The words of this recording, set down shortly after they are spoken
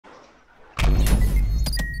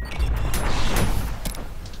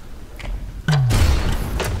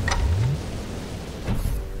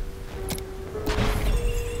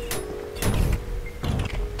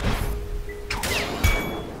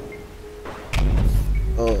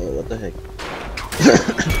what the heck?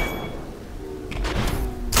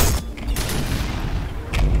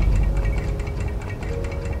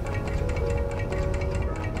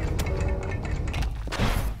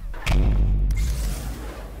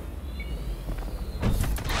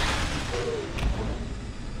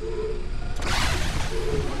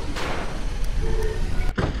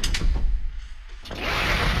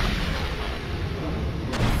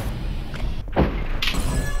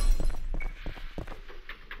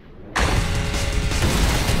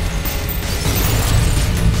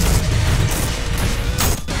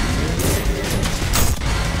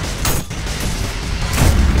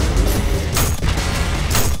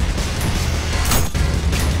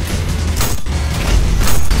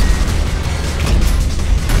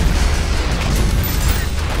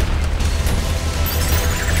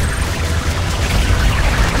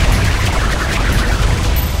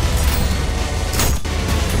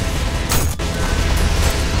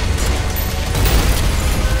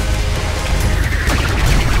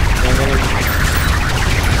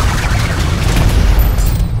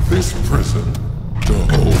 This prison to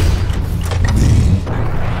hold me.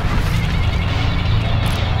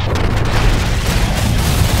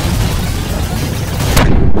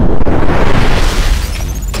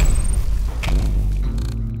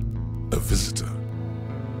 A visitor.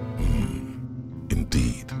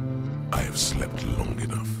 Indeed, I have slept long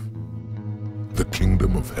enough. The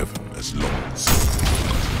kingdom of heaven has long since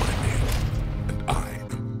my name, and I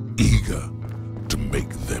am eager to make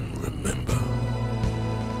them remember.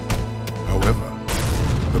 However,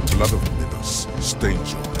 the blood of Minos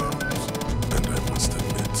stains your hands, and I must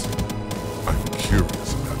admit, I'm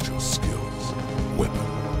curious about your skills, weapon.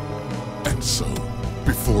 And so,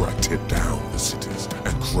 before I tear down the cities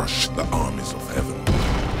and crush the armies of heaven,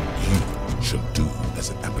 you shall do as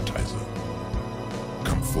an appetizer.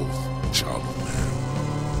 Come forth, child of man,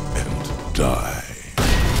 and die.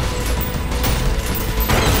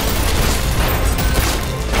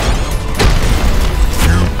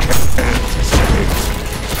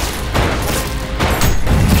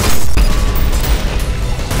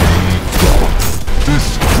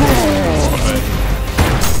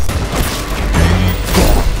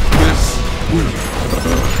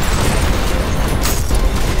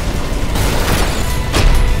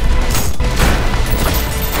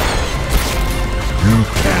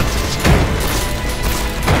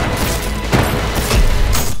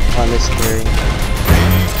 It's scary.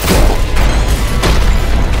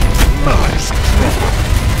 Nice drop.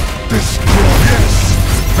 Destroy. Yes,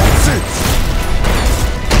 that's it.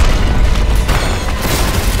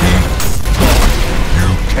 You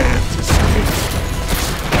can't escape.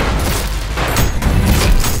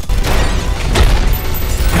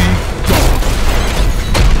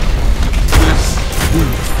 This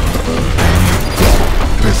will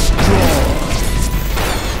destroy.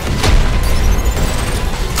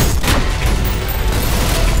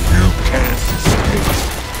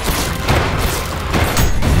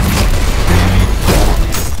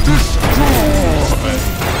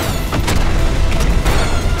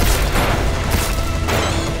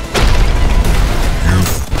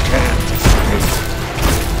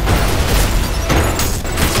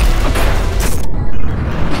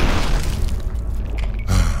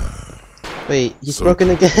 Wait, he's broken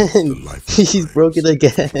again. He's broken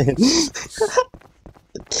again.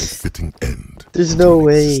 Fitting end. There's no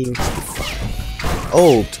way.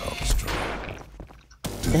 Oh.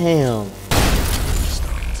 Damn.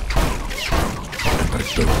 And I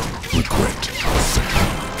don't regret saying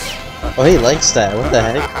it. Oh, he likes that. What the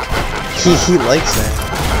heck? He likes that.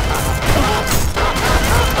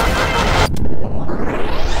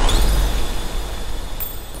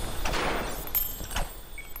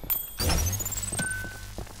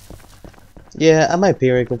 Yeah, I might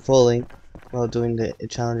be rank falling while doing the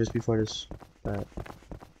challenges before this, but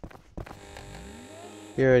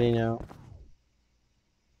you already know.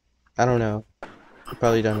 I don't know. You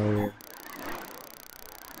probably don't know yet.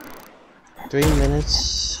 3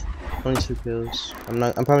 minutes, 22 kills. I'm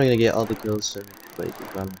probably gonna get all the kills to play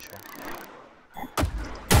the I'm sure.